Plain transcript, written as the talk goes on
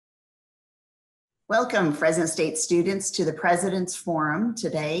Welcome, Fresno State students, to the President's Forum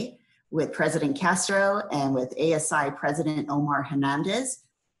today with President Castro and with ASI President Omar Hernandez.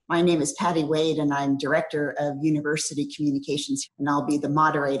 My name is Patty Wade, and I'm Director of University Communications, and I'll be the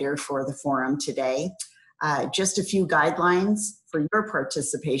moderator for the forum today. Just a few guidelines for your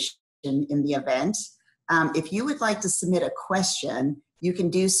participation in the event. If you would like to submit a question, you can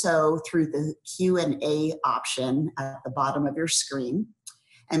do so through the Q&A option at the bottom of your screen.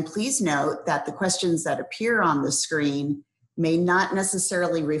 And please note that the questions that appear on the screen may not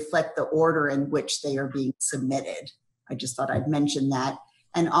necessarily reflect the order in which they are being submitted. I just thought I'd mention that.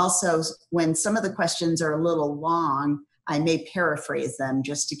 And also, when some of the questions are a little long, I may paraphrase them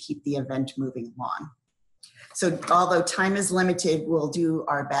just to keep the event moving along. So although time is limited, we'll do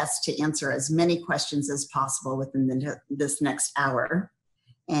our best to answer as many questions as possible within this next hour.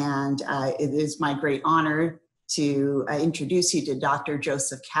 And it is my great honor to introduce you to Dr.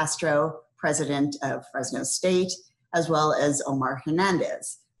 Joseph Castro, President of Fresno State, as well as Omar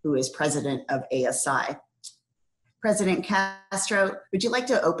Hernandez, who is President of ASI. President Castro, would you like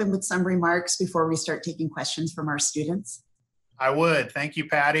to open with some remarks before we start taking questions from our students? I would. Thank you,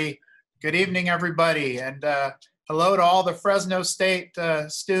 Patty. Good evening, everybody, and hello to all the Fresno State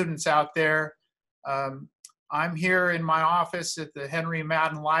students out there. I'm here in my office at the Henry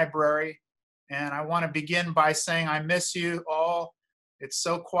Madden Library, and I want to begin by saying I miss you all. It's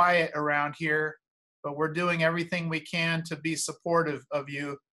so quiet around here, but we're doing everything we can to be supportive of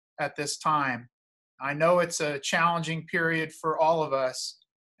you at this time. I know it's a challenging period for all of us,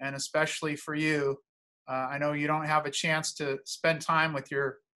 and especially for you. I know you don't have a chance to spend time with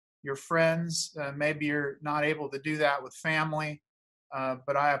your friends. Maybe you're not able to do that with family,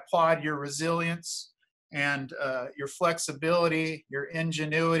 but I applaud your resilience and your flexibility, your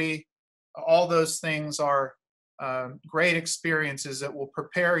ingenuity. All those things are great experiences that will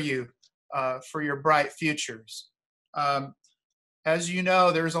prepare you for your bright futures. As you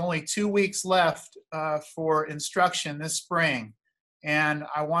know, there's only 2 weeks left for instruction this spring, and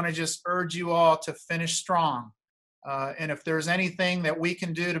I want to just urge you all to finish strong. And if there's anything that we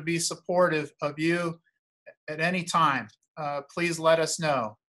can do to be supportive of you at any time, please let us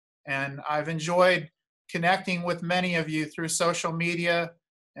know. And I've enjoyed connecting with many of you through social media.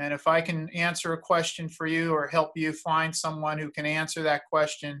 And if I can answer a question for you or help you find someone who can answer that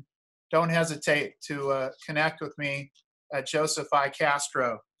question, don't hesitate to connect with me at Joseph I.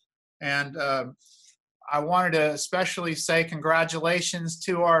 Castro. And I wanted to especially say congratulations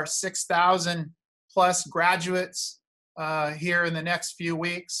to our 6,000 plus graduates here in the next few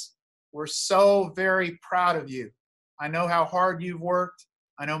weeks. We're so very proud of you. I know how hard you've worked.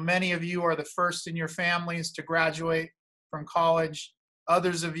 I know many of you are the first in your families to graduate from college.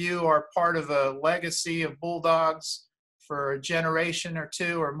 Others of you are part of a legacy of Bulldogs for a generation or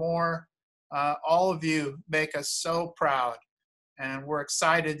two or more. All of you make us so proud, and we're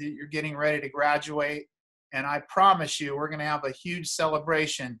excited that you're getting ready to graduate. And I promise you, we're going to have a huge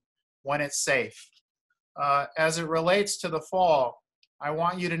celebration when it's safe. As it relates to the fall, I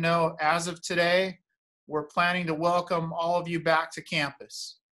want you to know, as of today, we're planning to welcome all of you back to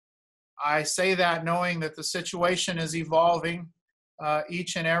campus. I say that knowing that the situation is evolving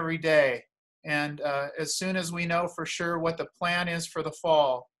each and every day. And as soon as we know for sure what the plan is for the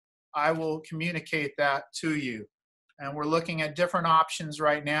fall, I will communicate that to you. And we're looking at different options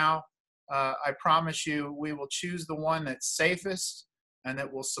right now. I promise you we will choose the one that's safest and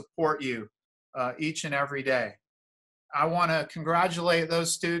that will support you each and every day. I want to congratulate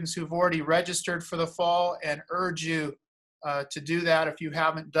those students who've already registered for the fall and urge you to do that if you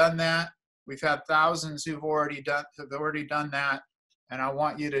haven't done that. We've had thousands who've already done that. And I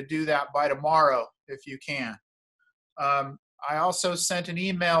want you to do that by tomorrow if you can. I also sent an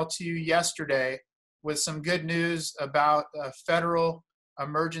email to you yesterday with some good news about federal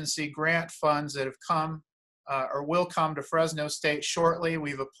emergency grant funds that have come or will come to Fresno State shortly.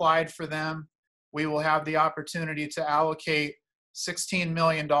 We've applied for them. We will have the opportunity to allocate $16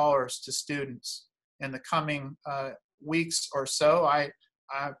 million to students in the coming weeks or so.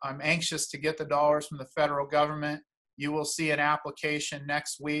 I'm anxious to get the dollars from the federal government. You will see an application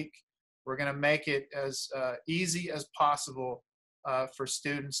next week. We're going to make it as easy as possible for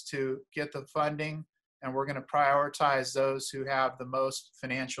students to get the funding, and we're going to prioritize those who have the most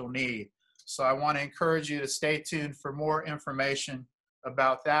financial need. So I want to encourage you to stay tuned for more information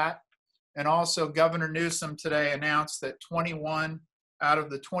about that. And also, Governor Newsom today announced that 21 out of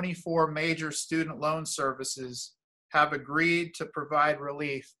the 24 major student loan services have agreed to provide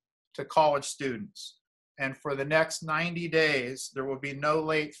relief to college students. And for the next 90 days, there will be no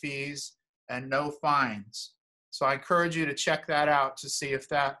late fees and no fines. So I encourage you to check that out to see if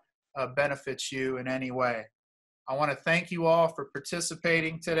that benefits you in any way. I want to thank you all for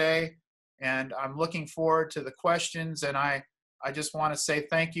participating today, and I'm looking forward to the questions. And I just want to say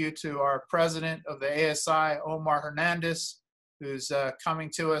thank you to our president of the ASI, Omar Hernandez, who's coming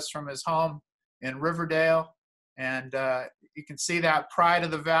to us from his home in Riverdale. And you can see that pride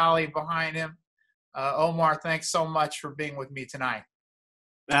of the valley behind him. Omar, thanks so much for being with me tonight.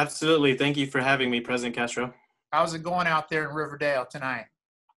 Absolutely. Thank you for having me, President Castro. How's it going out there in Riverdale tonight?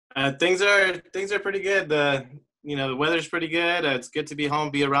 Things are pretty good. The weather's pretty good. It's good to be home,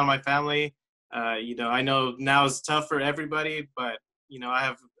 be around my family. I know now is tough for everybody, but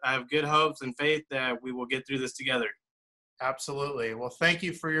I have good hopes and faith that we will get through this together. Absolutely. Well, thank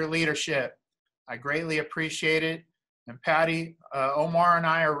you for your leadership. I greatly appreciate it. And Patty, Omar and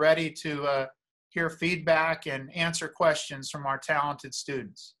I are ready to hear feedback and answer questions from our talented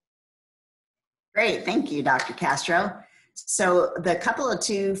students. Great, thank you, Dr. Castro. So the couple of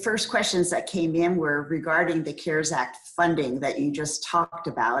two first questions that came in were regarding the CARES Act funding that you just talked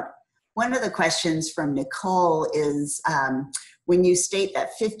about. One of the questions from Nicole is, when you state that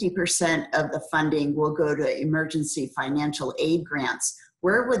 50% of the funding will go to emergency financial aid grants,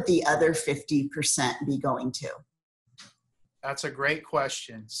 where would the other 50% be going to? That's a great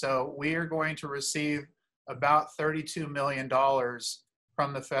question. So we are going to receive about $32 million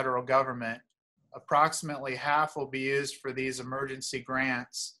from the federal government. Approximately half will be used for these emergency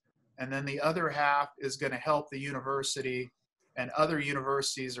grants, and then the other half is going to help the university and other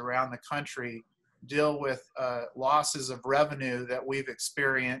universities around the country deal with losses of revenue that we've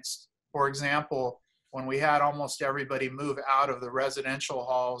experienced. For example, when we had almost everybody move out of the residential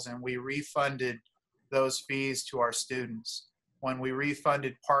halls and we refunded those fees to our students, when we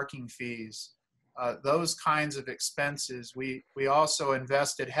refunded parking fees, those kinds of expenses. We also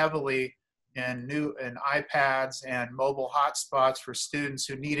invested heavily in iPads and mobile hotspots for students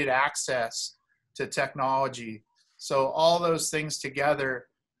who needed access to technology. So all those things together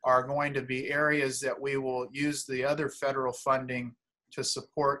are going to be areas that we will use the other federal funding to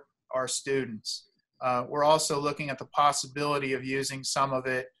support our students. We're also looking at the possibility of using some of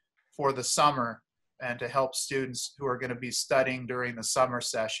it for the summer and to help students who are going to be studying during the summer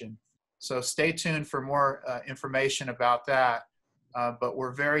session. So stay tuned for more information about that. But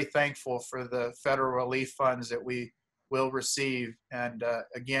we're very thankful for the federal relief funds that we will receive. And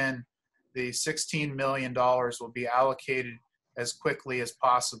again, the $16 million will be allocated as quickly as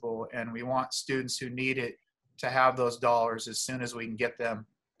possible. And we want students who need it to have those dollars as soon as we can get them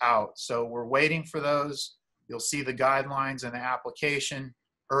out. So we're waiting for those. You'll see the guidelines and the application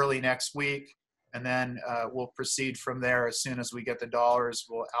early next week. And then we'll proceed from there. As soon as we get the dollars,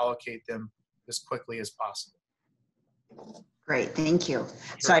 we'll allocate them as quickly as possible. Great, thank you. Sure.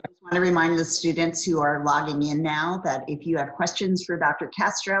 So I just want to remind the students who are logging in now that if you have questions for Dr.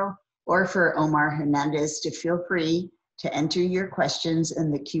 Castro or for Omar Hernandez, to feel free to enter your questions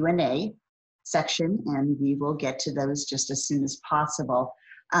in the Q&A section, and we will get to those just as soon as possible.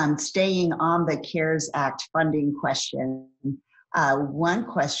 Staying on the CARES Act funding question, one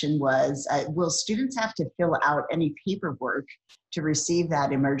question was, will students have to fill out any paperwork to receive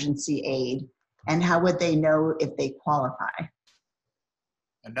that emergency aid? And how would they know if they qualify?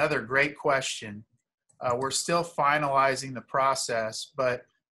 Another great question. We're still finalizing the process, but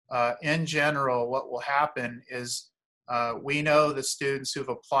in general, what will happen is we know the students who've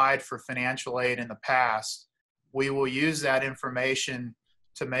applied for financial aid in the past. We will use that information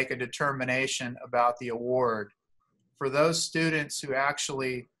to make a determination about the award. For those students who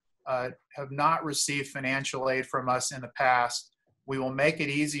actually have not received financial aid from us in the past, we will make it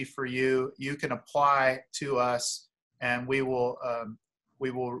easy for you. You can apply to us, and we will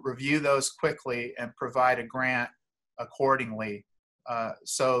review those quickly and provide a grant accordingly.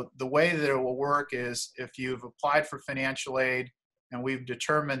 So the way that it will work is if you've applied for financial aid and we've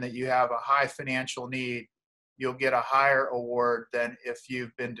determined that you have a high financial need, you'll get a higher award than if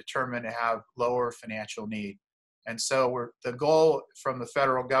you've been determined to have lower financial need. And so the goal from the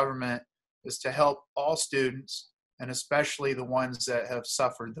federal government is to help all students, and especially the ones that have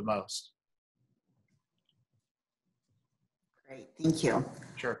suffered the most. Great, thank you.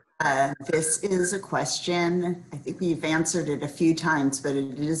 Sure. This is a question, I think we've answered it a few times, but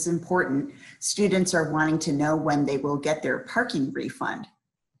it is important. Students are wanting to know when they will get their parking refund.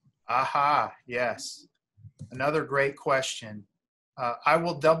 Aha, yes. Another great question. I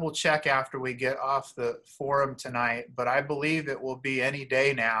will double check after we get off the forum tonight, but I believe it will be any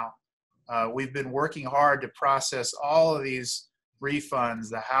day now. We've been working hard to process all of these refunds,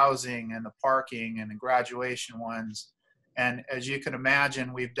 the housing and the parking and the graduation ones. And as you can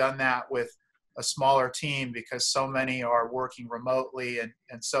imagine, we've done that with a smaller team because so many are working remotely and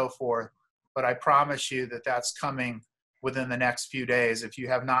so forth. But I promise you that that's coming within the next few days. If you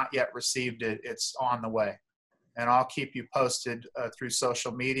have not yet received it, it's on the way. And I'll keep you posted through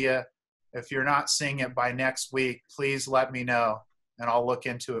social media. If you're not seeing it by next week, please let me know and I'll look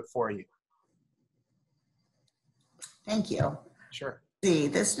into it for you. Thank you. Sure.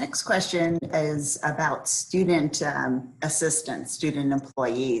 This next question is about student assistants, student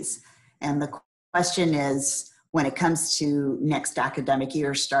employees. And the question is, when it comes to next academic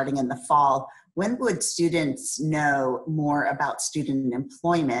year starting in the fall, when would students know more about student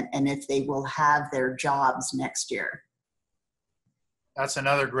employment and if they will have their jobs next year? That's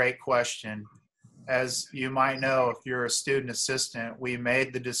another great question. As you might know, if you're a student assistant, we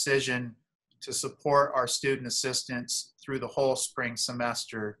made the decision to support our student assistants through the whole spring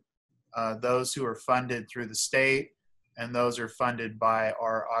semester. Those who are funded through the state and those are funded by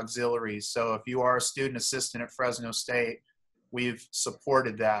our auxiliaries. So if you are a student assistant at Fresno State, we've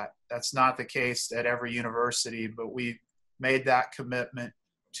supported that. That's not the case at every university, but we've made that commitment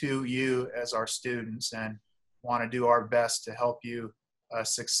to you as our students and want to do our best to help you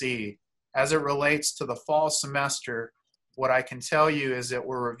succeed. As it relates to the fall semester, what I can tell you is that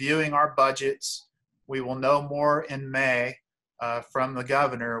we're reviewing our budgets. We will know more in May from the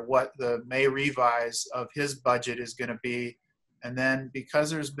governor what the May revise of his budget is going to be. And then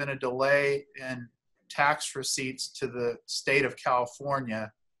because there's been a delay in tax receipts to the state of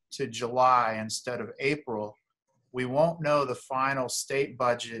California to July instead of April, we won't know the final state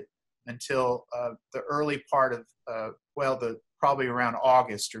budget until the early part of, probably around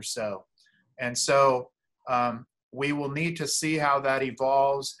August or so. And so we will need to see how that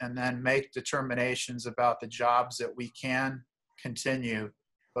evolves and then make determinations about the jobs that we can continue,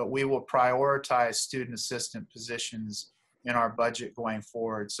 but we will prioritize student assistant positions in our budget going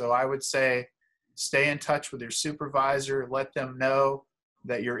forward. So I would say stay in touch with your supervisor, let them know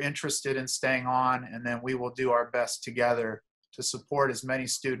that you're interested in staying on, and then we will do our best together to support as many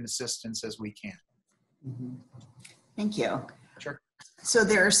student assistants as we can. Mm-hmm. Thank you. Sure. So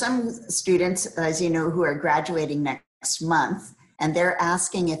there are some students, as you know, who are graduating next month, and they're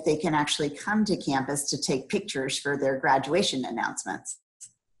asking if they can actually come to campus to take pictures for their graduation announcements.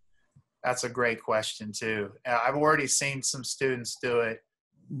 That's a great question too. I've already seen some students do it.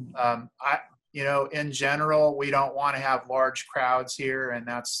 In general, we don't want to have large crowds here, and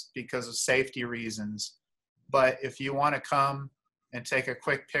that's because of safety reasons. But if you want to come and take a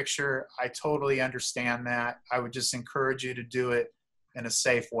quick picture, I totally understand that. I would just encourage you to do it in a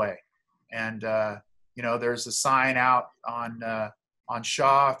safe way. And there's a sign out on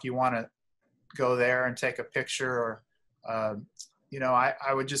Shaw if you want to go there and take a picture, or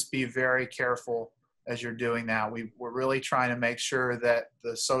I would just be very careful as you're doing that. We're really trying to make sure that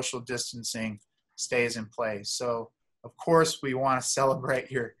the social distancing stays in place. So of course we want to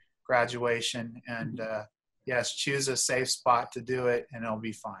celebrate your graduation, and yes, choose a safe spot to do it and it'll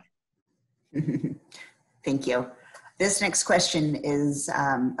be fine. Thank you. This next question is,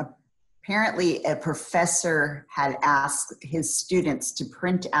 apparently a professor had asked his students to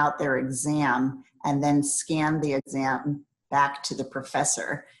print out their exam and then scan the exam back to the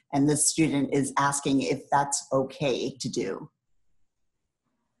professor. And this student is asking if that's okay to do.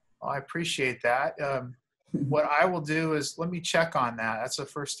 Well, I appreciate that. What I will do is let me check on that. That's the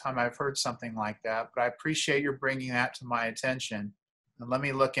first time I've heard something like that, but I appreciate your bringing that to my attention. And let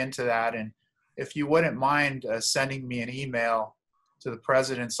me look into that. And if you wouldn't mind sending me an email to the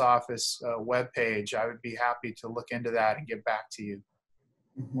President's Office webpage, I would be happy to look into that and get back to you.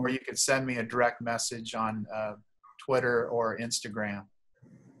 Mm-hmm. Or you could send me a direct message on Twitter or Instagram.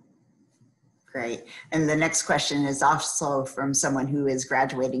 Great. And the next question is also from someone who is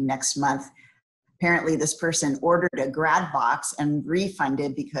graduating next month. Apparently this person ordered a grad box and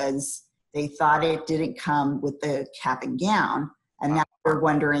refunded because they thought it didn't come with the cap and gown. And now they're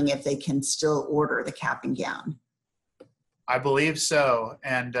wondering if they can still order the cap and gown. I believe so.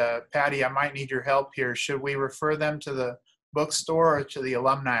 And Patty, I might need your help here. Should we refer them to the bookstore or to the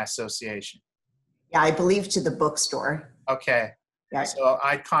Alumni Association? Yeah, I believe to the bookstore. Okay. Yeah. So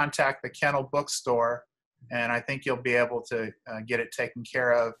I'd contact the Kennel Bookstore, and I think you'll be able to get it taken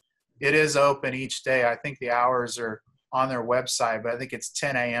care of. It is open each day. I think the hours are on their website, but I think it's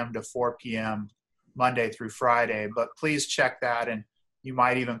 10 a.m. to 4 p.m. Monday through Friday. But please check that, and you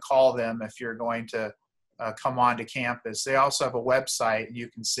might even call them if you're going to come onto campus. They also have a website, and you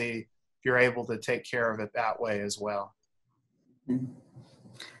can see if you're able to take care of it that way as well. Mm-hmm.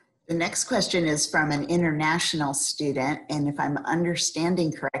 The next question is from an international student, and if I'm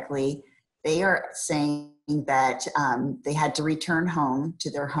understanding correctly, they are saying that they had to return home to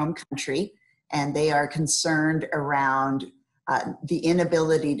their home country, and they are concerned around the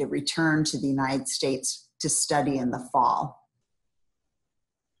inability to return to the United States to study in the fall.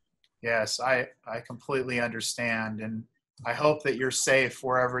 Yes, I completely understand. And I hope that you're safe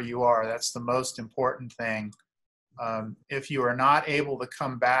wherever you are. That's the most important thing. If you are not able to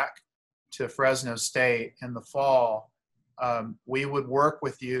come back to Fresno State in the fall, we would work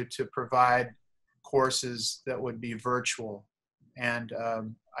with you to provide courses that would be virtual. And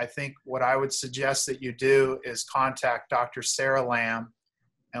I think what I would suggest that you do is contact Dr. Sarah Lamb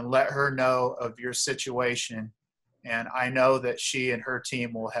and let her know of your situation. And I know that she and her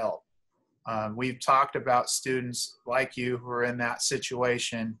team will help. We've talked about students like you who are in that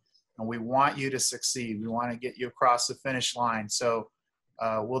situation, and we want you to succeed. We want to get you across the finish line. So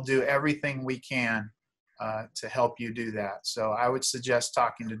we'll do everything we can to help you do that. So I would suggest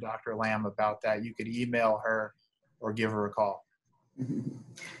talking to Dr. Lamb about that. You could email her or give her a call.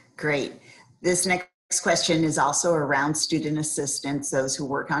 Great. This next question is also around student assistants, those who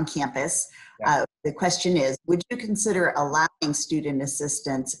work on campus. Yeah. The question is, would you consider allowing student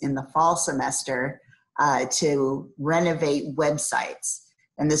assistants in the fall semester to renovate websites?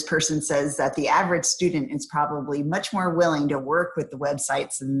 And this person says that the average student is probably much more willing to work with the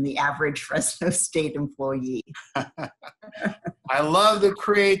websites than the average Fresno State employee. I love the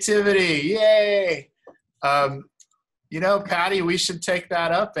creativity. Yay. You know, Patty, we should take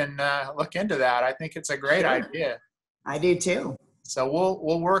that up and look into that. I think it's a great idea. I do too. So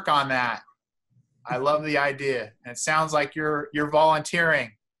we'll work on that. I love the idea. And it sounds like you're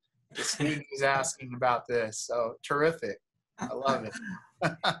volunteering. The student is asking about this. So terrific. I love it.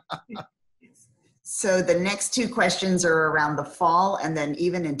 So the next two questions are around the fall and then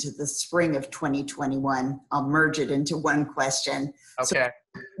even into the spring of 2021. I'll merge it into one question. Okay.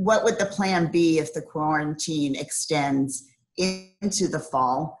 So what would the plan be if the quarantine extends into the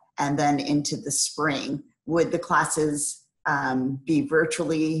fall and then into the spring? Would the classes be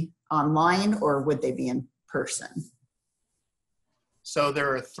virtually online or would they be in person? So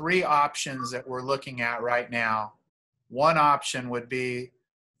there are three options that we're looking at right now. One option would be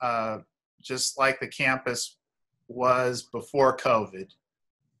just like the campus was before COVID.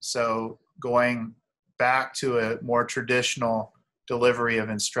 So going back to a more traditional delivery of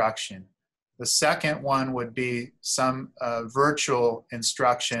instruction. The second one would be some virtual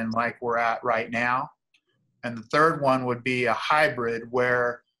instruction like we're at right now. And the third one would be a hybrid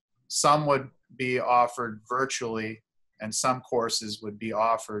where some would be offered virtually and some courses would be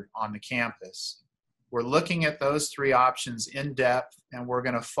offered on the campus. We're looking at those three options in depth, and we're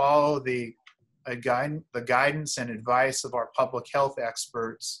going to follow the guidance and advice of our public health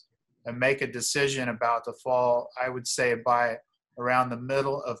experts and make a decision about the fall, I would say by around the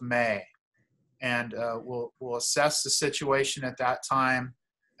middle of May. And we'll assess the situation at that time,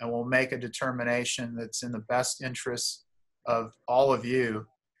 and we'll make a determination that's in the best interest of all of you.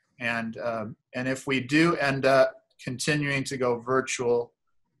 And if we do end up continuing to go virtual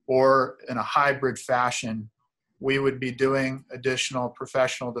or in a hybrid fashion, we would be doing additional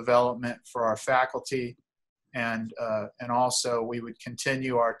professional development for our faculty, and also we would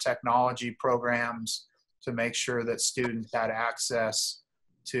continue our technology programs to make sure that students had access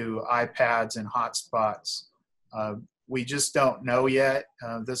to iPads and hotspots. We just don't know yet.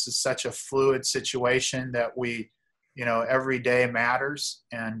 This is such a fluid situation that every day matters.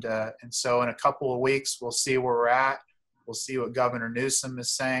 And so in a couple of weeks, we'll see where we're at. We'll see what Governor Newsom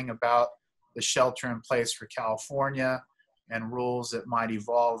is saying about the shelter in place for California and rules that might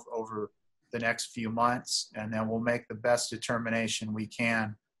evolve over the next few months. And then we'll make the best determination we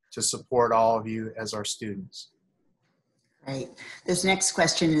can to support all of you as our students. Right. This next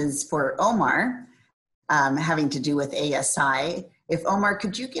question is for Omar, having to do with ASI. If Omar,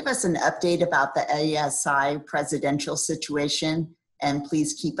 could you give us an update about the ASI presidential situation and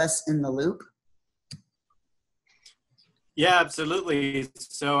please keep us in the loop? Yeah, absolutely.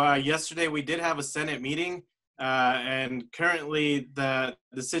 So yesterday we did have a Senate meeting, and currently the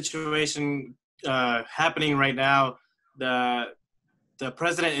situation happening right now, the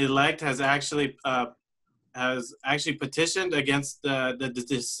president-elect has actually petitioned against the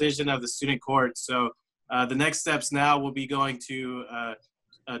decision of the student court. So the next steps now will be going to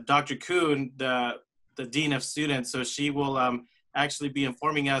Dr. Kuhn, the dean of students. So she will actually be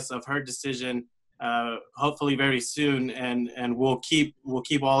informing us of her decision hopefully very soon, and we'll keep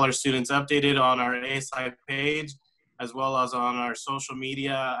all our students updated on our ASI page as well as on our social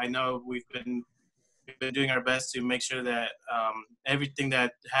media. I know we've been doing our best to make sure that everything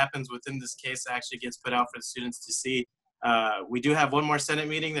that happens within this case actually gets put out for the students to see. We do have one more Senate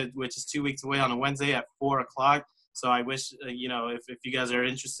meeting which is 2 weeks away on a Wednesday at 4 o'clock. So I wish if you guys are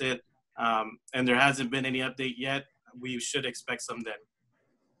interested, and there hasn't been any update yet. We should expect some then.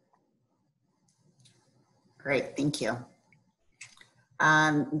 Great, thank you.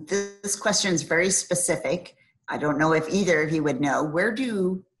 This question is very specific. I don't know if either of you would know. Where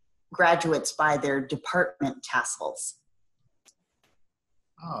do graduates buy their department tassels?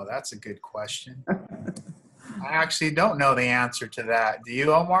 Oh, that's a good question. I actually don't know the answer to that. Do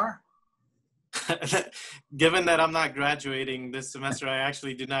you, Omar? Given that I'm not graduating this semester, I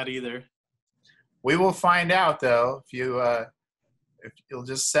actually do not either. We will find out, though. If you'll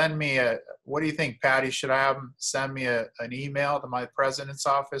just send me what do you think, Patty? Should I have them send me an email to my president's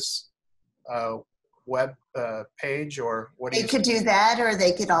office web page, or what do you They could do that, or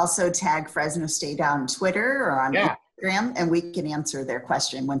they could also tag Fresno State on Twitter or on Instagram, and we can answer their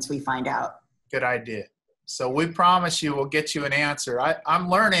question once we find out. Good idea. So we promise you we'll get you an answer. I'm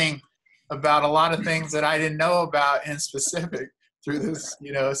learning about a lot of things that I didn't know about in specific through this,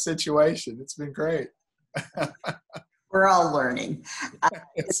 situation. It's been great. We're all learning.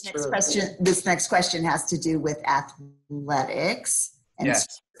 It's true. This next question has to do with athletics and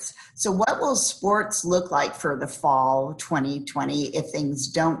sports. So what will sports look like for the fall 2020 if things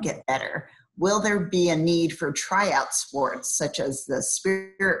don't get better? Will there be a need for tryout sports such as the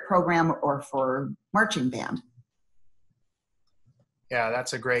spirit program or for marching band? Yeah,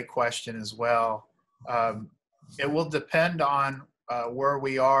 that's a great question as well. It will depend on where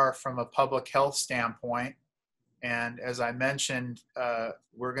we are from a public health standpoint. And as I mentioned,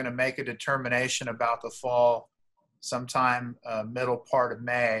 we're going to make a determination about the fall sometime middle part of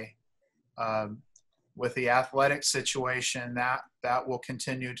May. With the athletic situation, that will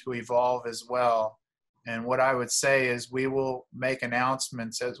continue to evolve as well. And what I would say is we will make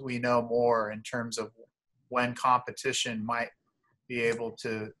announcements as we know more in terms of when competition might be able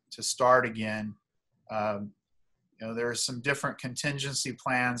to start again. There are some different contingency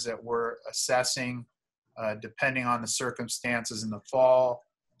plans that we're assessing depending on the circumstances in the fall,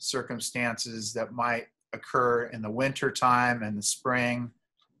 circumstances that might occur in the winter time and the spring.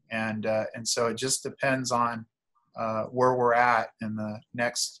 And so it just depends on where we're at in the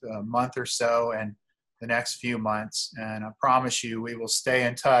next month or so and the next few months. And I promise you, we will stay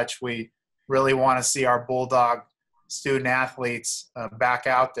in touch. We really want to see our Bulldog student athletes back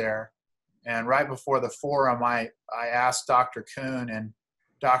out there. And right before the forum, I asked Dr. Kuhn and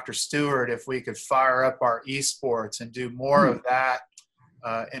Dr. Stewart if we could fire up our esports and do more of that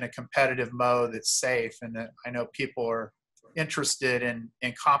in a competitive mode that's safe. And that I know people are interested in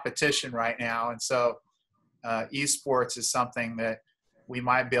competition right now. And so esports is something that we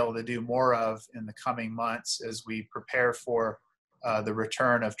might be able to do more of in the coming months as we prepare for the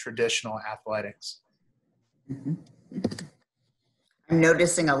return of traditional athletics. Mm-hmm. I'm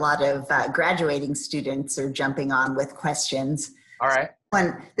noticing a lot of graduating students are jumping on with questions. All right.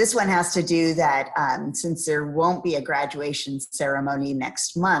 This one has to do that since there won't be a graduation ceremony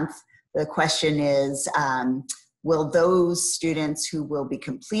next month, the question is, will those students who will be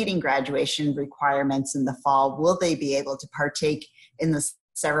completing graduation requirements in the fall, will they be able to partake in the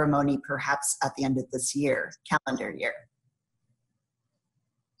ceremony perhaps at the end of this year, calendar year?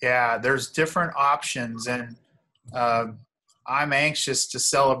 Yeah, there's different options, and I'm anxious to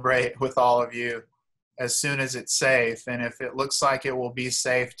celebrate with all of you as soon as it's safe. And if it looks like it will be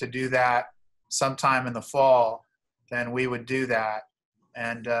safe to do that sometime in the fall, then we would do that.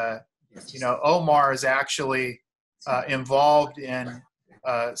 And, Omar is actually involved in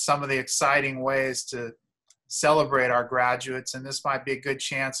some of the exciting ways to celebrate our graduates. And this might be a good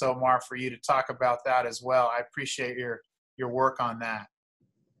chance, Omar, for you to talk about that as well. I appreciate your work on that.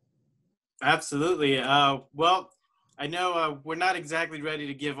 Absolutely. Well, I know we're not exactly ready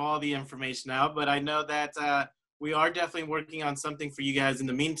to give all the information out, but I know that we are definitely working on something for you guys in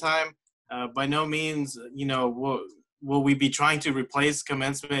the meantime. By no means, will we be trying to replace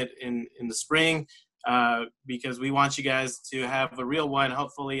commencement in the spring, because we want you guys to have a real one,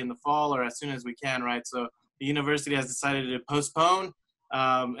 hopefully in the fall or as soon as we can, right? So the university has decided to postpone,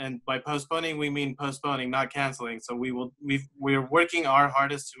 and by postponing, we mean postponing, not canceling. So we're working our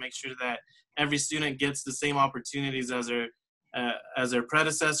hardest to make sure that every student gets the same opportunities as their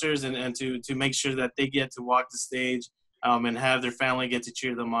predecessors, and to make sure that they get to walk the stage and have their family get to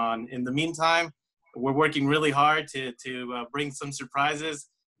cheer them on. In the meantime, we're working really hard to bring some surprises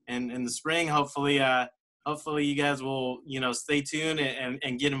in the spring. Hopefully you guys will stay tuned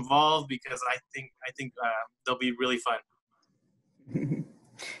and get involved, because I think they'll be really fun.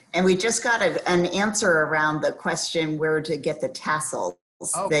 And we just got an answer around the question where to get the tassels.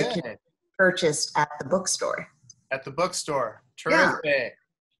 Oh, they good. can purchased at the bookstore. At the bookstore. Terrific.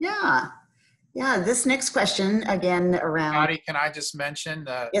 Yeah. Yeah, this next question again around, Patty, can I just mention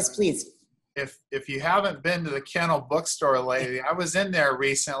yes, please. if you haven't been to the Kennel bookstore lately, I was in there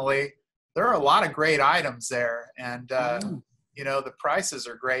recently. There are a lot of great items there, and you know, the prices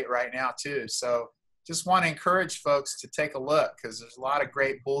are great right now too. So just want to encourage folks to take a look, because there's a lot of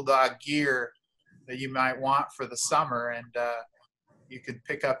great bulldog gear that you might want for the summer, and you could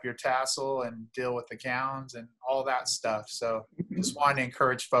pick up your tassel and deal with the gowns and all that stuff. So just wanted to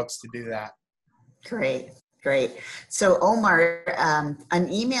encourage folks to do that. Great, great. So Omar,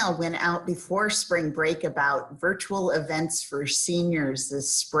 an email went out before spring break about virtual events for seniors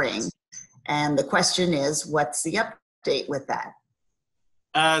this spring. And the question is, what's the update with that?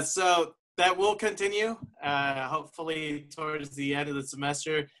 So that will continue, hopefully towards the end of the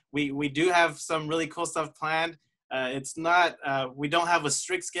semester. We do have some really cool stuff planned. It's not, we don't have a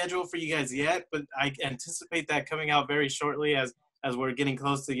strict schedule for you guys yet, but I anticipate that coming out very shortly as we're getting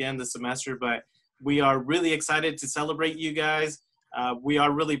close to the end of the semester. But we are really excited to celebrate you guys. We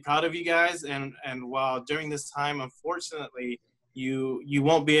are really proud of you guys. And while during this time, unfortunately, you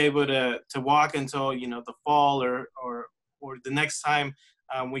won't be able to walk until, you know, the fall or the next time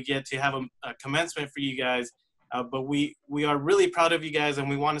we get to have a commencement for you guys. But we are really proud of you guys, and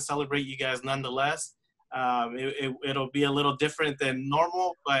we want to celebrate you guys nonetheless. It'll be a little different than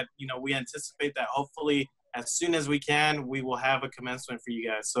normal, but, you know, we anticipate that hopefully as soon as we can, we will have a commencement for you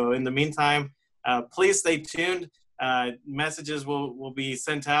guys. So in the meantime, please stay tuned. Messages will be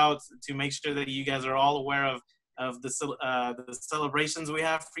sent out to make sure that you guys are all aware of the celebrations we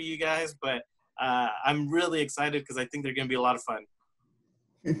have for you guys. But I'm really excited because I think they're going to be a lot of fun.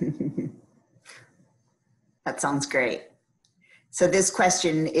 That sounds great. So this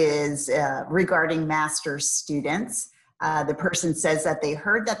question is regarding master's students. The person says that they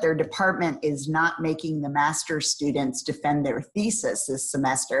heard that their department is not making the master's students defend their thesis this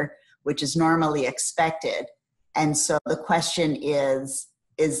semester, which is normally expected. And so the question is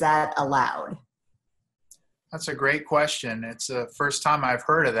that allowed? That's a great question. It's the first time I've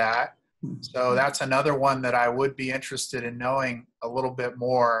heard of that. So that's another one that I would be interested in knowing a little bit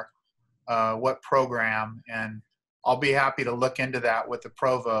more, what program, and I'll be happy to look into that with the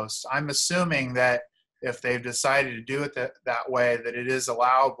provost. I'm assuming that if they've decided to do it that way, that it is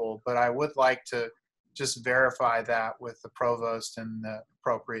allowable, but I would like to just verify that with the provost and the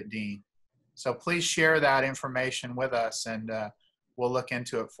appropriate dean. So please share that information with us, and we'll look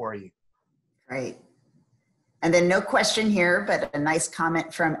into it for you. Great. And then no question here, but a nice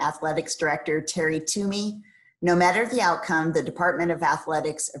comment from Athletics Director Terry Toomey. No matter the outcome, the Department of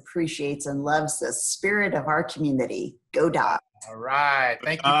Athletics appreciates and loves the spirit of our community. Go Dogs. All right.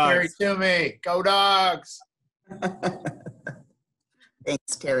 Thank you, Terry Toomey. Go Dogs.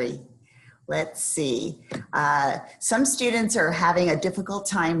 Thanks, Terry. Let's see. Some students are having a difficult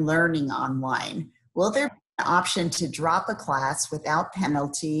time learning online. Will there be an option to drop a class without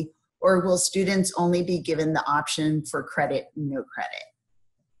penalty, or will students only be given the option for credit, no credit?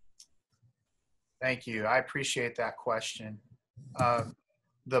 Thank you. I appreciate that question.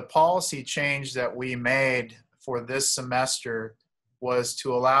 The policy change that we made for this semester was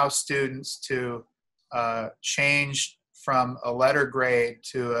to allow students to change from a letter grade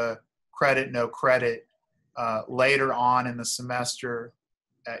to a credit, no credit later on in the semester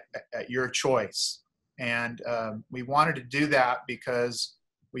at your choice. And we wanted to do that because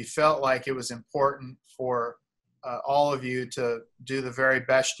we felt like it was important for all of you to do the very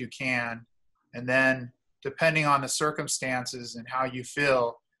best you can. And then depending on the circumstances and how you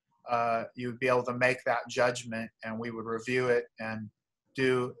feel, you would be able to make that judgment, and we would review it and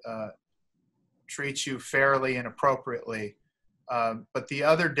treat you fairly and appropriately. But the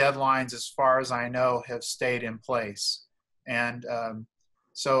other deadlines, as far as I know, have stayed in place. And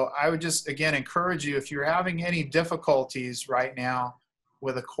so I would just, again, encourage you, if you're having any difficulties right now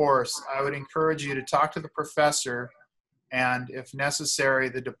with a course, I would encourage you to talk to the professor, and if necessary,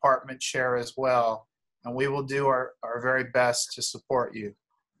 the department chair as well. And we will do our very best to support you.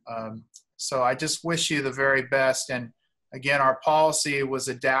 So I just wish you the very best. And again, our policy was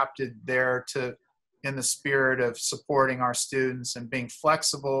adapted there in the spirit of supporting our students and being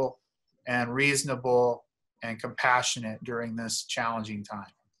flexible and reasonable and compassionate during this challenging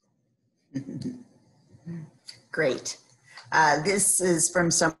time. Great. This is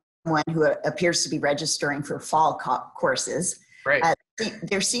from someone who appears to be registering for fall courses. Great.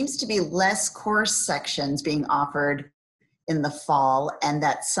 There seems to be less course sections being offered in the fall, and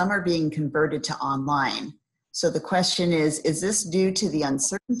that some are being converted to online. So the question is this due to the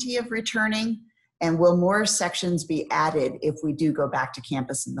uncertainty of returning? And will more sections be added if we do go back to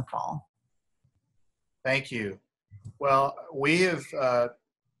campus in the fall? Thank you. Well, we have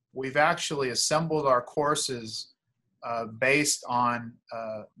we've actually assembled our courses based on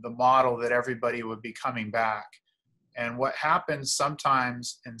the model that everybody would be coming back. And what happens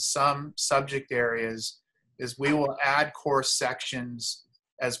sometimes in some subject areas is we will add course sections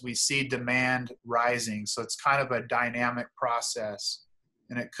as we see demand rising. So it's kind of a dynamic process.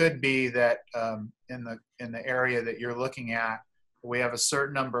 And it could be that in the area that you're looking at, we have a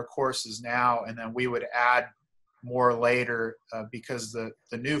certain number of courses now, and then we would add more later because the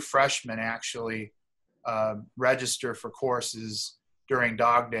new freshmen actually register for courses during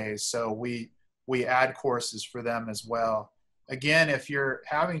dog days. So we add courses for them as well. Again, if you're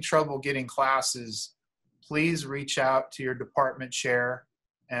having trouble getting classes, please reach out to your department chair,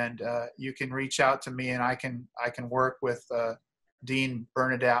 and you can reach out to me, and I can work with Dean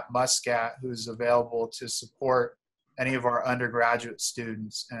Bernadette Muscat, who's available to support any of our undergraduate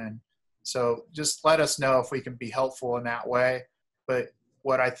students. And so just let us know if we can be helpful in that way. But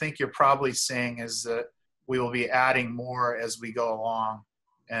what I think you're probably seeing is that we will be adding more as we go along.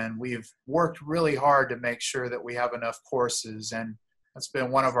 And we've worked really hard to make sure that we have enough courses. And that's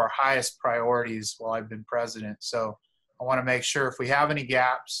been one of our highest priorities while I've been president. So I want to make sure if we have any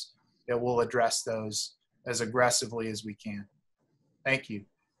gaps that we'll address those as aggressively as we can. Thank you.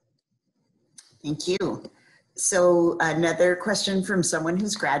 Thank you. So another question from someone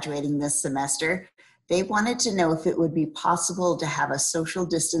who's graduating this semester. They wanted to know if it would be possible to have a social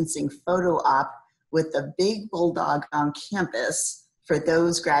distancing photo op with a big bulldog on campus for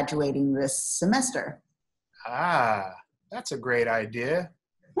those graduating this semester. Ah, that's a great idea.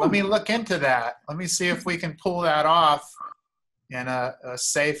 Let me look into that. Let me see if we can pull that off in a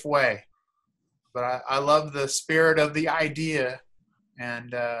safe way. But I love the spirit of the idea,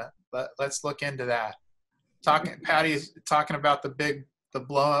 and let's look into that. Patty's talking about the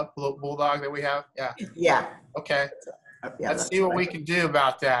blow-up bulldog that we have. Yeah. Yeah. Okay. Yeah, let's see what we can do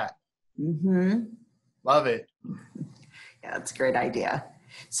about that. Mm-hmm. Love it. Yeah, that's a great idea.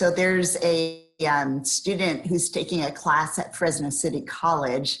 So there's a student who's taking a class at Fresno City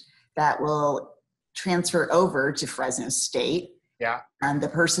College that will transfer over to Fresno State. Yeah. And the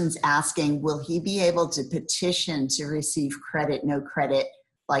person's asking, will he be able to petition to receive credit, no credit,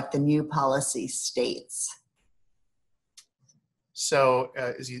 like the new policy states? So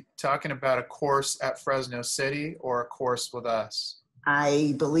is he talking about a course at Fresno City or a course with us?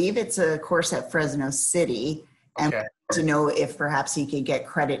 I believe it's a course at Fresno City, and okay. To know if perhaps he could get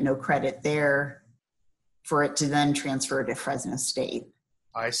credit, no credit there for it to then transfer to Fresno State.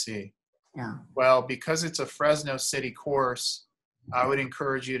 I see. Yeah. Well, because it's a Fresno City course, I would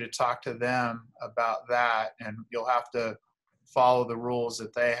encourage you to talk to them about that, and you'll have to follow the rules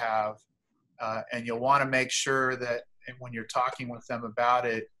that they have. And you'll want to make sure that when you're talking with them about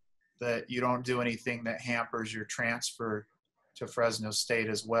it, that you don't do anything that hampers your transfer to Fresno State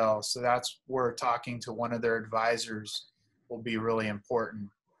as well. So that's where talking to one of their advisors will be really important.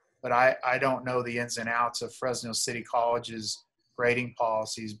 But I don't know the ins and outs of Fresno City College's grading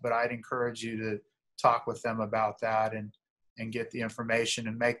policies, but I'd encourage you to talk with them about that and get the information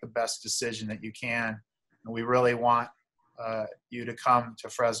and make the best decision that you can. And we really want you to come to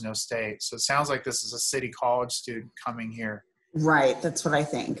Fresno State. So it sounds like this is a City College student coming here. Right, that's what I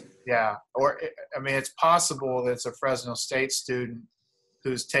think. Yeah, or I mean, it's possible that it's a Fresno State student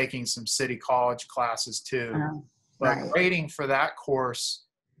who's taking some City College classes too. But right. Grading for that course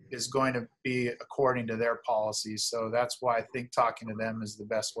is going to be according to their policies. So that's why I think talking to them is the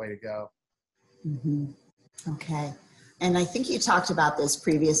best way to go. Mm-hmm. Okay. And I think you talked about this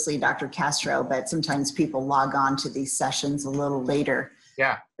previously, Dr. Castro, but sometimes people log on to these sessions a little later.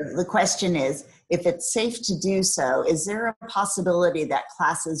 Yeah. The question is, if it's safe to do so, is there a possibility that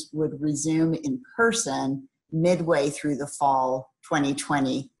classes would resume in person midway through the fall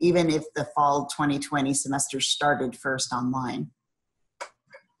 2020, even if the fall 2020 semester started first online?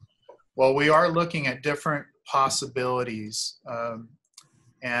 Well, we are looking at different possibilities.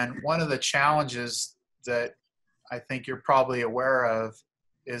 And one of the challenges that I think you're probably aware of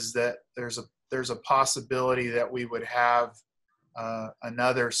is that there's a possibility that we would have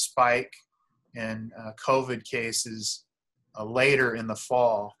another spike in COVID cases later in the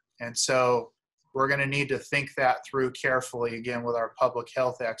fall. And so we're going to need to think that through carefully, again, with our public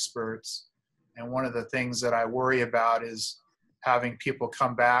health experts. And one of the things that I worry about is having people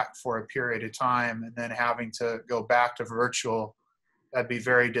come back for a period of time and then having to go back to virtual. That'd be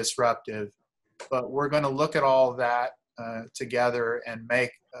very disruptive. But we're going to look at all of that together and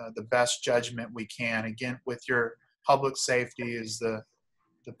make the best judgment we can. Again, with your public safety is the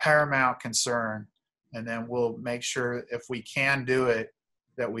paramount concern. And then we'll make sure if we can do it,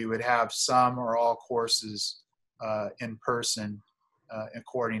 that we would have some or all courses in person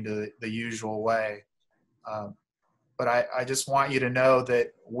according to the usual way. But I just want you to know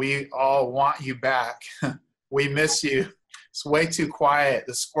that we all want you back. We miss you. It's way too quiet.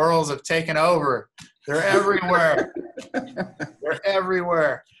 The squirrels have taken over. They're everywhere. They're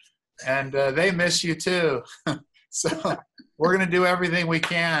everywhere. And they miss you too. So we're going to do everything we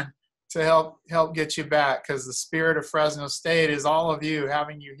can to help get you back, because the spirit of Fresno State is all of you,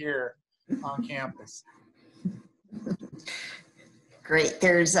 having you here on campus. Great.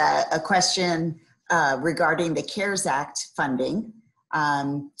 There's a question regarding the CARES Act funding.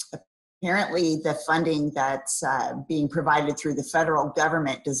 Apparently, the funding that's being provided through the federal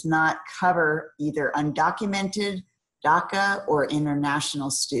government does not cover either undocumented, DACA, or international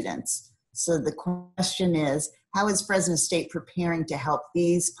students. So the question is, how is Fresno State preparing to help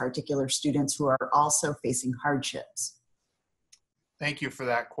these particular students who are also facing hardships? Thank you for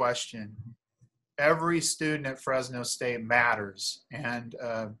that question. Every student at Fresno State matters, and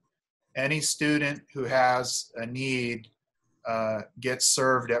any student who has a need gets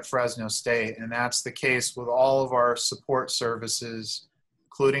served at Fresno State, and that's the case with all of our support services,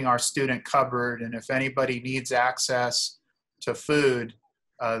 including our student cupboard. And if anybody needs access to food,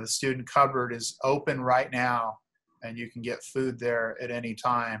 the student cupboard is open right now, and you can get food there at any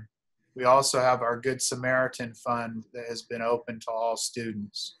time. We also have our Good Samaritan Fund that has been open to all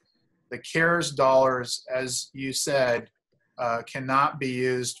students. The CARES dollars, as you said, cannot be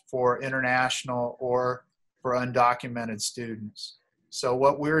used for international or for undocumented students. So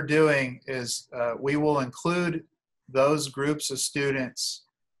what we're doing is we will include those groups of students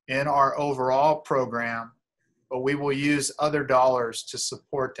in our overall program, but we will use other dollars to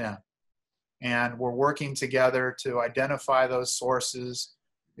support them. And we're working together to identify those sources.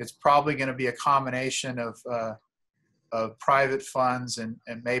 It's probably going to be a combination of private funds and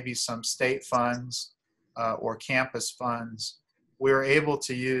maybe some state funds or campus funds. We're able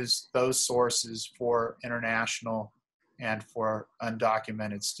to use those sources for international and for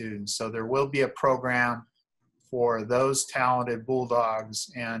undocumented students. So there will be a program for those talented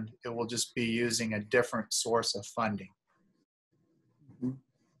Bulldogs, and it will just be using a different source of funding.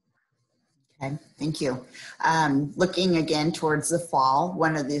 Okay, thank you. Looking again towards the fall,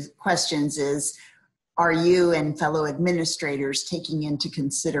 one of the questions is, are you and fellow administrators taking into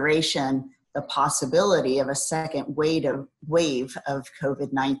consideration the possibility of a second wave of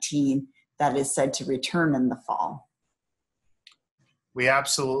COVID-19 that is said to return in the fall? We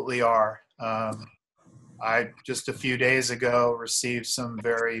absolutely are. I just a few days ago received some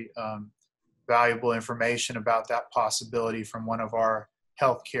very valuable information about that possibility from one of our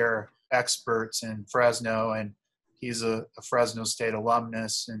healthcare experts in Fresno, and he's a Fresno State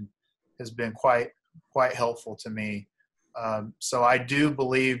alumnus and has been quite helpful to me. So I do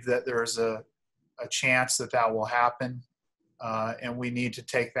believe that there's a chance that will happen, and we need to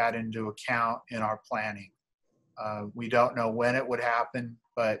take that into account in our planning. We don't know when it would happen,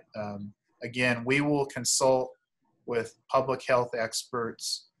 but again, we will consult with public health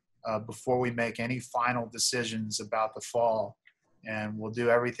experts before we make any final decisions about the fall, and we'll do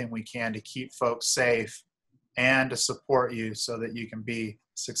everything we can to keep folks safe and to support you so that you can be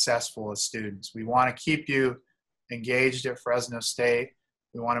successful as students. We want to keep you engaged at Fresno State.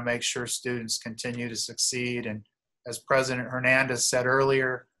 We want to make sure students continue to succeed. And as President Hernandez said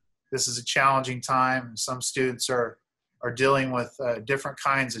earlier, this is a challenging time. Some students are dealing with different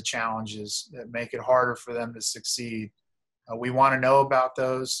kinds of challenges that make it harder for them to succeed. We want to know about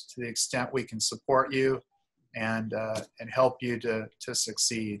those to the extent we can support you and help you to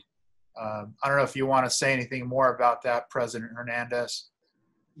succeed. I don't know if you want to say anything more about that, President Hernandez.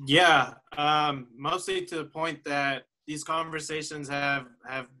 Yeah, mostly to the point that these conversations have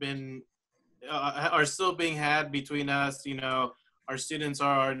been are still being had between us. You know, our students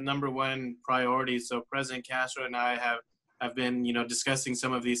are our number one priority. So President Castro and I have been, you know, discussing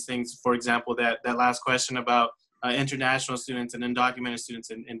some of these things. For example, that last question about international students and undocumented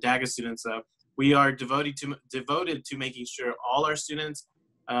students and DACA students. We are devoted to making sure all our students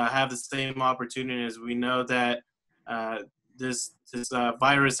have the same opportunities. We know that this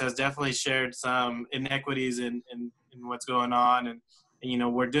virus has definitely shared some inequities in what's going on, and you know,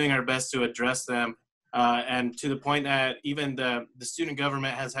 we're doing our best to address them. And to the point that even the student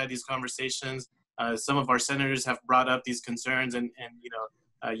government has had these conversations. Some of our senators have brought up these concerns, and you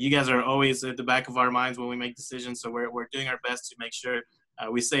know, you guys are always at the back of our minds when we make decisions. So we're doing our best to make sure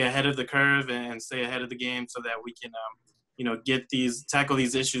we stay ahead of the curve and stay ahead of the game so that we can you know, tackle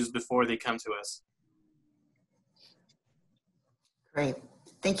these issues before they come to us. Great.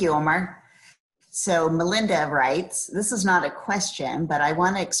 Thank you, Omar. So Melinda writes, this is not a question, but I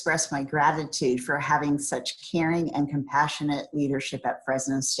want to express my gratitude for having such caring and compassionate leadership at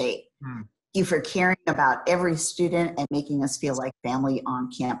Fresno State. Hmm. Thank you for caring about every student and making us feel like family on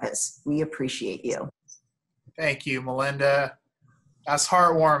campus. We appreciate you. Thank you, Melinda. That's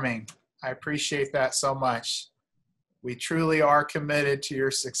heartwarming. I appreciate that so much. We truly are committed to your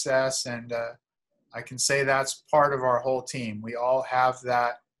success, and I can say that's part of our whole team. We all have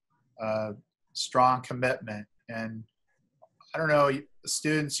that strong commitment. And I don't know,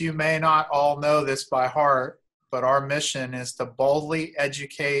 students, you may not all know this by heart, but our mission is to boldly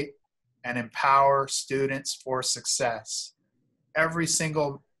educate and empower students for success. Every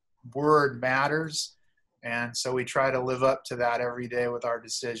single word matters. And so we try to live up to that every day with our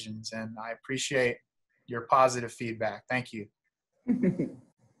decisions. And I appreciate your positive feedback. Thank you.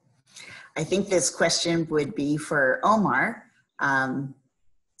 I think this question would be for Omar.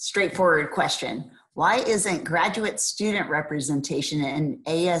 Straightforward question. Why isn't graduate student representation in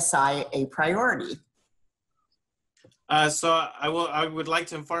ASI a priority? So I would like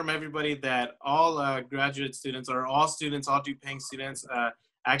to inform everybody that all graduate students, or all students, all due paying students,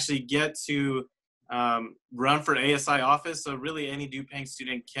 actually get to run for ASI office. So really any due paying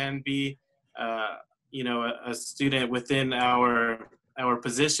student can be, a student within our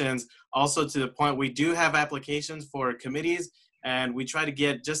positions. Also, to the point, we do have applications for committees, and we try to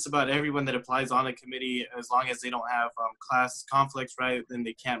get just about everyone that applies on a committee, as long as they don't have class conflicts, right? Then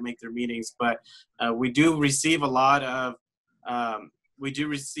they can't make their meetings. But we do receive a lot of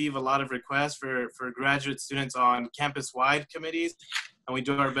requests for graduate students on campus-wide committees, and we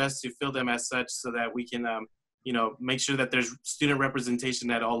do our best to fill them as such, so that we can make sure that there's student representation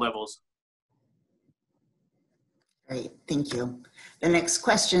at all levels. Great, thank you. The next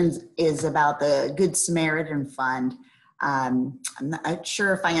question is about the Good Samaritan Fund. I'm not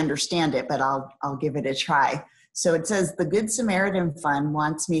sure if I understand it, but I'll give it a try. So it says the Good Samaritan Fund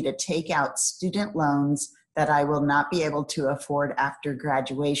wants me to take out student loans that I will not be able to afford after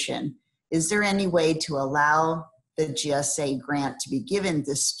graduation. Is there any way to allow the GSA grant to be given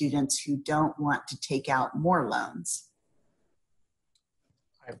to students who don't want to take out more loans?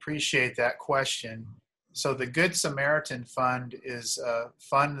 I appreciate that question. So the Good Samaritan Fund is a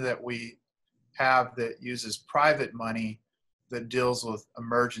fund that we have that uses private money that deals with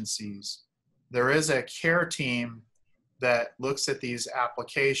emergencies. There is a care team that looks at these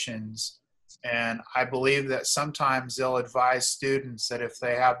applications, and I believe that sometimes they'll advise students that if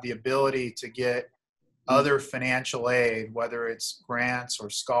they have the ability to get other financial aid, whether it's grants or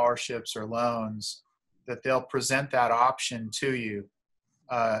scholarships or loans, that they'll present that option to you.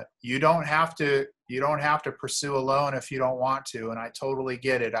 You don't have to pursue a loan if you don't want to, and I totally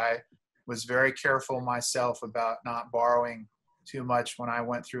get it. I was very careful myself about not borrowing too much when I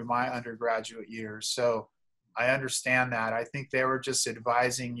went through my undergraduate years. So I understand that. I think they were just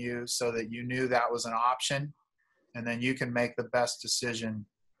advising you so that you knew that was an option, and then you can make the best decision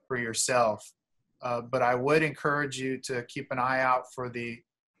for yourself. But I would encourage you to keep an eye out for the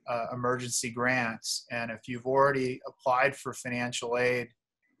emergency grants. And if you've already applied for financial aid,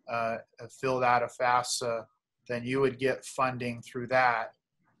 filled out a FAFSA, then you would get funding through that.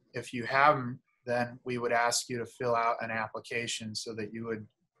 If you haven't, then we would ask you to fill out an application so that you would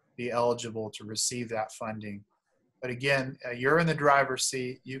be eligible to receive that funding. But again, you're in the driver's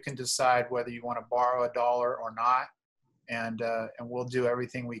seat. You can decide whether you want to borrow $1 or not. And we'll do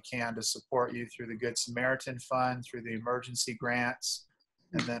everything we can to support you through the Good Samaritan Fund, through the emergency grants.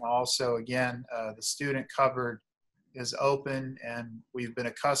 And then also, again, the student cupboard is open, and we've been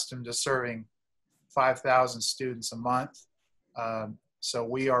accustomed to serving 5,000 students a month. So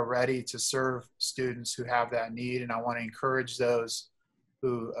we are ready to serve students who have that need, and I want to encourage those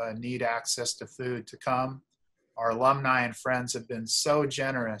who need access to food to come. Our alumni and friends have been so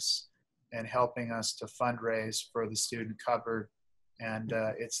generous in helping us to fundraise for the student cupboard, and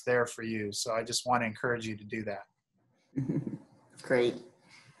it's there for you. So I just want to encourage you to do that. Great.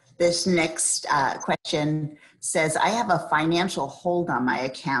 This next question says, I have a financial hold on my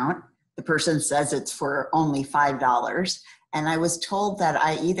account. The person says it's for only $5. And I was told that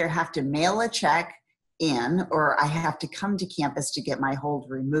I either have to mail a check in or I have to come to campus to get my hold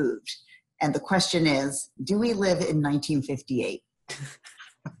removed. And the question is, do we live in 1958?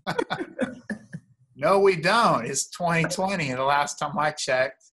 No, we don't. It's 2020, the last time I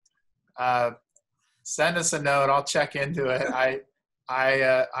checked. Send us a note. I'll check into it.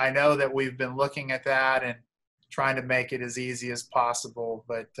 I know that we've been looking at that and trying to make it as easy as possible.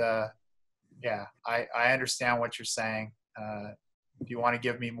 But yeah, I understand what you're saying. If you want to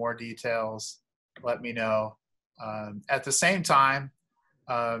give me more details, let me know. At the same time,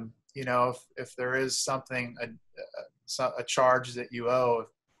 you know, if there is something, a charge that you owe,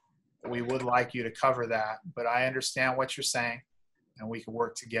 we would like you to cover that. But I understand what you're saying, and we can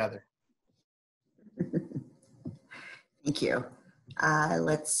work together. Thank you.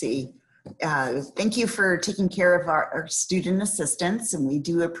 Let's see. Thank you for taking care of our student assistants, and we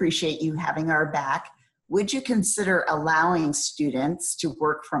do appreciate you having our back. Would you consider allowing students to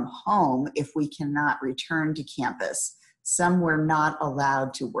work from home if we cannot return to campus? Some were not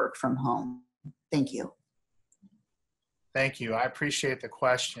allowed to work from home. Thank you. Thank you. I appreciate the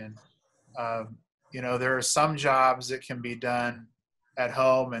question. You know, there are some jobs that can be done at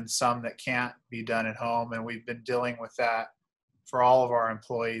home and some that can't be done at home, and we've been dealing with that for all of our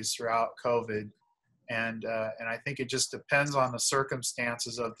employees throughout COVID. And I think it just depends on the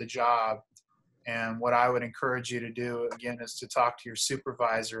circumstances of the job. And what I would encourage you to do, again, is to talk to your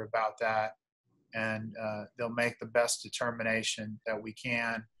supervisor about that, and they'll make the best determination that we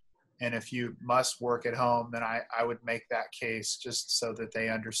can. And if you must work at home, then I would make that case just so that they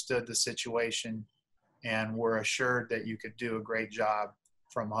understood the situation and were assured that you could do a great job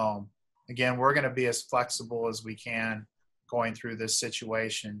from home. Again, we're going to be as flexible as we can going through this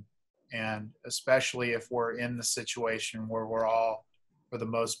situation, and especially if we're in the situation where we're all, for the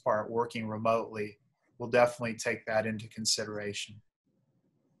most part, working remotely, we'll definitely take that into consideration.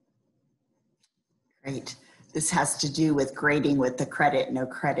 Great. This has to do with grading with the credit, no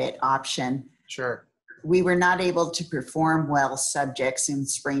credit option. Sure. We were not able to perform well subjects in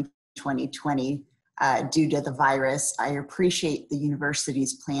spring 2020 due to the virus. I appreciate the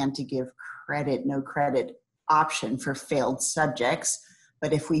university's plan to give credit, no credit option for failed subjects.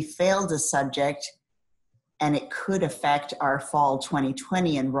 But if we failed a subject and it could affect our fall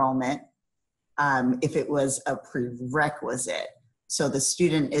 2020 enrollment, if it was a prerequisite. So the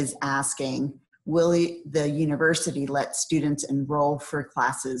student is asking, will the university let students enroll for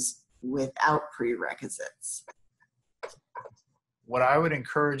classes without prerequisites? What I would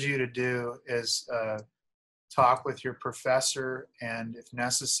encourage you to do is talk with your professor and, if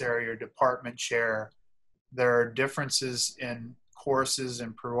necessary, your department chair. There are differences in courses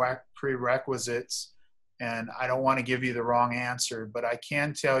and prerequisites, and I don't want to give you the wrong answer, but I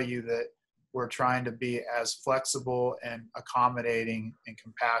can tell you that we're trying to be as flexible and accommodating and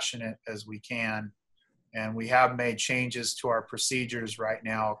compassionate as we can. And we have made changes to our procedures right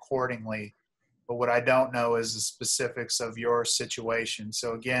now accordingly. But what I don't know is the specifics of your situation.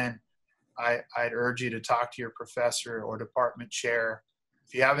 So again, I'd urge you to talk to your professor or department chair.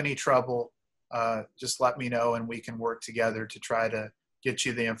 If you have any trouble, just let me know and we can work together to try to get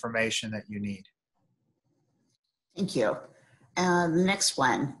you the information that you need. Thank you. The next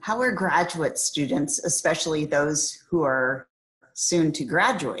one, how are graduate students, especially those who are soon to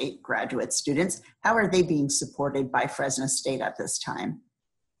graduate, graduate students, how are they being supported by Fresno State at this time?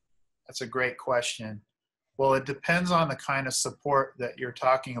 That's a great question. Well, it depends on the kind of support that you're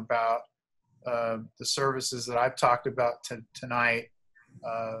talking about. The services that I've talked about tonight,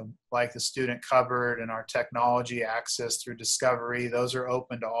 like the student cupboard and our technology access through Discovery, those are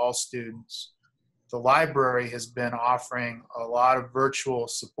open to all students. The library has been offering a lot of virtual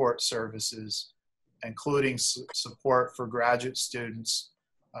support services, including support for graduate students,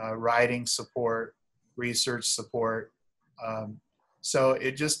 writing support, research support. So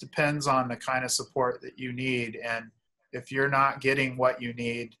it just depends on the kind of support that you need. And if you're not getting what you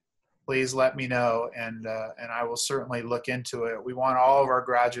need, please let me know, and I will certainly look into it. We want all of our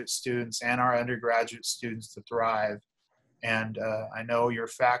graduate students and our undergraduate students to thrive. And I know your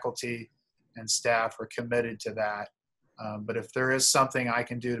faculty and staff are committed to that. But if there is something I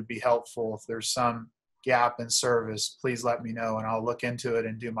can do to be helpful, if there's some gap in service, please let me know and I'll look into it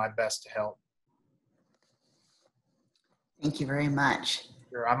and do my best to help. Thank you very much.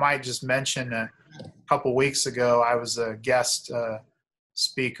 Sure. I might just mention a couple weeks ago, I was a guest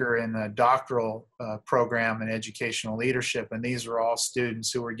speaker in the doctoral program in educational leadership, and these were all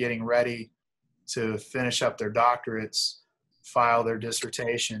students who were getting ready to finish up their doctorates, file their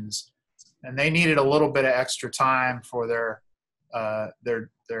dissertations, and they needed a little bit of extra time for their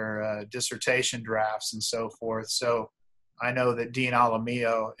dissertation drafts and so forth. So I know that Dean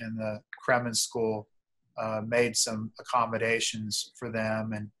Alamillo in the Kremen School made some accommodations for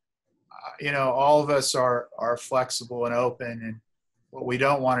them, and you know, all of us are flexible and open, and what we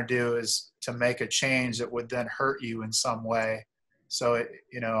don't want to do is to make a change that would then hurt you in some way. So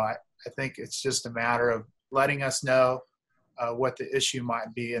I think it's just a matter of letting us know what the issue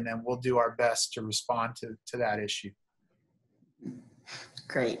might be, and then we'll do our best to respond to that issue.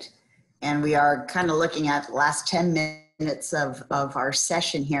 Great. And we are kind of looking at the last 10 minutes of our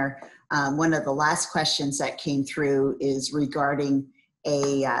session here. One of the last questions that came through is regarding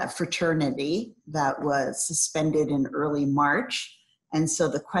a fraternity that was suspended in early March. And so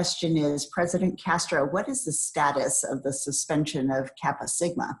the question is, President Castro, what is the status of the suspension of Kappa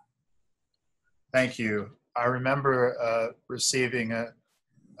Sigma? Thank you. I remember receiving a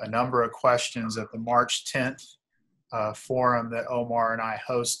number of questions at the March 10th forum that Omar and I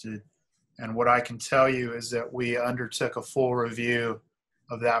hosted. And what I can tell you is that we undertook a full review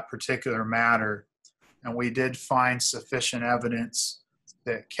of that particular matter. And we did find sufficient evidence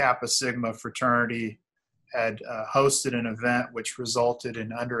that Kappa Sigma fraternity had hosted an event which resulted in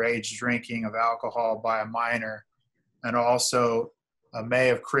underage drinking of alcohol by a minor, and also may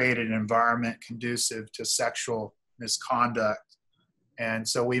have created an environment conducive to sexual misconduct. And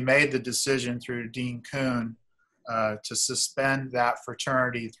so we made the decision through Dean Kuhn to suspend that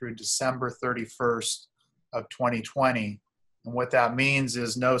fraternity through December 31st of 2020. And what that means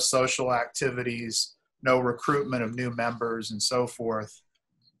is no social activities, no recruitment of new members, and so forth.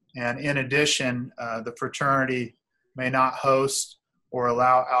 And in addition, the fraternity may not host or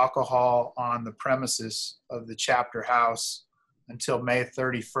allow alcohol on the premises of the chapter house until May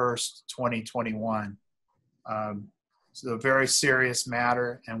 31st, 2021. So a very serious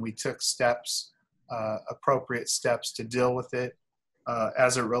matter, and we took steps, appropriate steps to deal with it.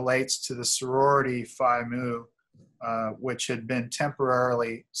 As it relates to the sorority Phi Mu, which had been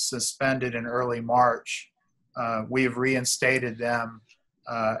temporarily suspended in early March, we have reinstated them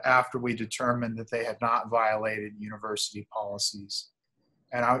after we determined that they had not violated university policies.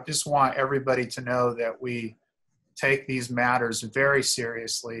 And I just want everybody to know that we take these matters very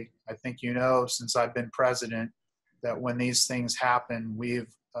seriously. I think you know, since I've been president, that when these things happen,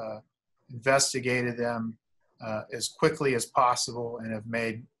 we've investigated them as quickly as possible and have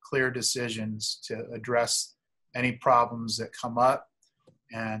made clear decisions to address any problems that come up.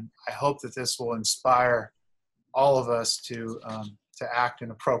 And I hope that this will inspire all of us to act in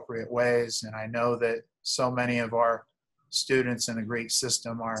appropriate ways. And I know that so many of our students in the Greek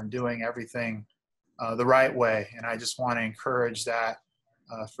system are doing everything the right way. And I just want to encourage that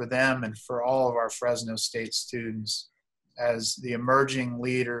for them and for all of our Fresno State students as the emerging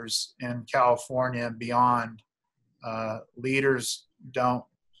leaders in California and beyond. Leaders don't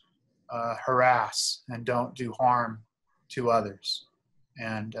harass and don't do harm to others.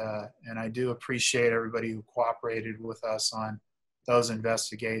 And I do appreciate everybody who cooperated with us on those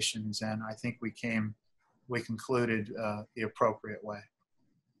investigations, and I think we concluded the appropriate way.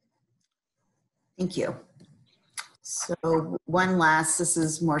 Thank you. So one last, this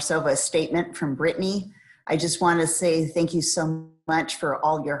is more so of a statement from Brittany. I just want to say thank you so much for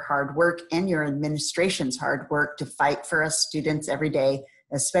all your hard work and your administration's hard work to fight for us students every day,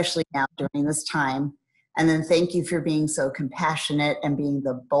 especially now during this time. And then thank you for being so compassionate and being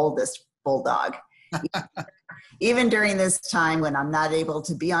the boldest bulldog. Even during this time when I'm not able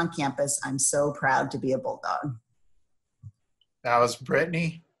to be on campus, I'm so proud to be a bulldog. That was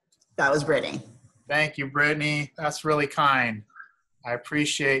Brittany? That was Brittany. Thank you, Brittany. That's really kind. I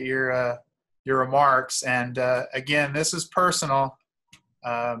appreciate your remarks. And again, this is personal.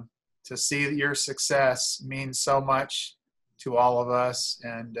 To see your success means so much to all of us.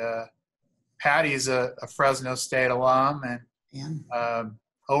 And Patty's a Fresno State alum, and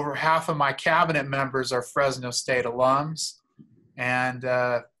over half of my cabinet members are Fresno State alums, and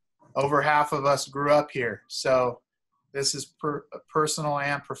over half of us grew up here. So this is personal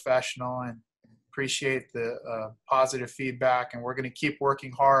and professional, and appreciate the positive feedback. And we're going to keep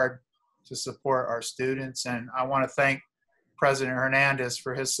working hard to support our students. And I want to thank President Hernandez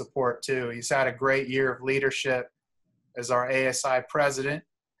for his support too. He's had a great year of leadership as our ASI president.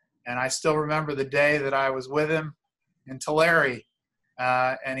 And I still remember the day that I was with him in Tulare.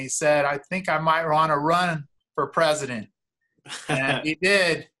 And he said, I think I might want to run for president. And he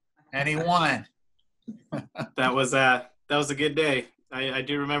did, and he won. That was a good day. I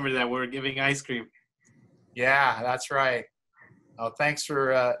do remember that. We were giving ice cream. Yeah, that's right. Oh, thanks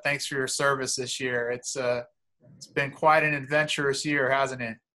for your service this year. It's been quite an adventurous year, hasn't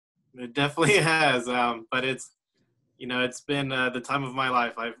it? It definitely has. But it's been the time of my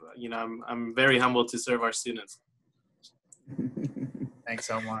life. I'm very humbled to serve our students.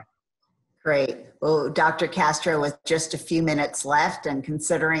 Thanks, Omar. Great. Well, Dr. Castro, with just a few minutes left, and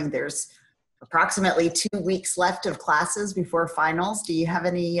considering there's approximately 2 weeks left of classes before finals, do you have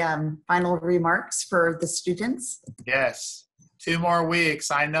any final remarks for the students? Yes, 2 more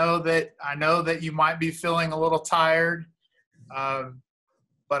weeks. I know that you might be feeling a little tired,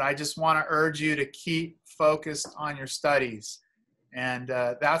 but I just want to urge you to keep focused on your studies. And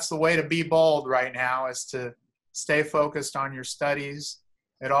that's the way to be bold right now, is to stay focused on your studies.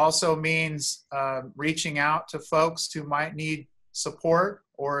 It also means reaching out to folks who might need support,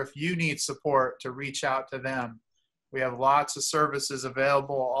 or if you need support, to reach out to them. We have lots of services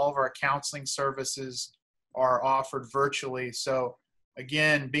available. All of our counseling services are offered virtually. So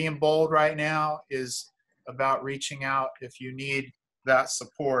again, being bold right now is about reaching out if you need that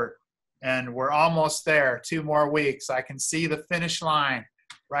support. And we're almost there. 2 more weeks. I can see the finish line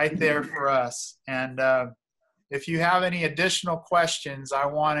right there for us. And if you have any additional questions, I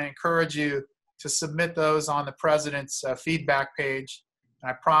want to encourage you to submit those on the President's feedback page.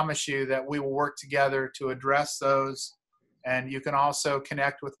 I promise you that we will work together to address those. And you can also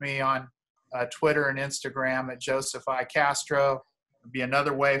connect with me on Twitter and Instagram at Joseph I. Castro. It'd be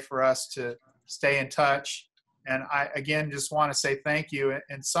another way for us to stay in touch. And I, again, just want to say thank you.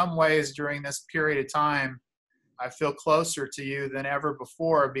 In some ways, during this period of time, I feel closer to you than ever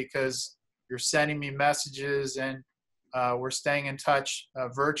before because you're sending me messages and we're staying in touch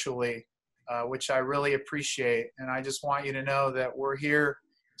virtually, which I really appreciate. And I just want you to know that we're here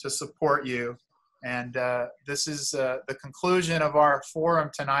to support you. And this is the conclusion of our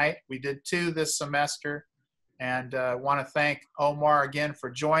forum tonight. We did 2 this semester. And I want to thank Omar again for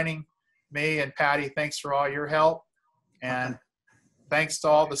joining me, and Patty, thanks for all your help. And thanks to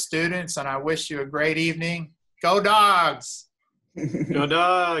all the students, and I wish you a great evening. Go Dogs! Go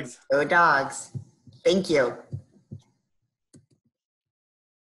Dogs! Go Dogs. Thank you.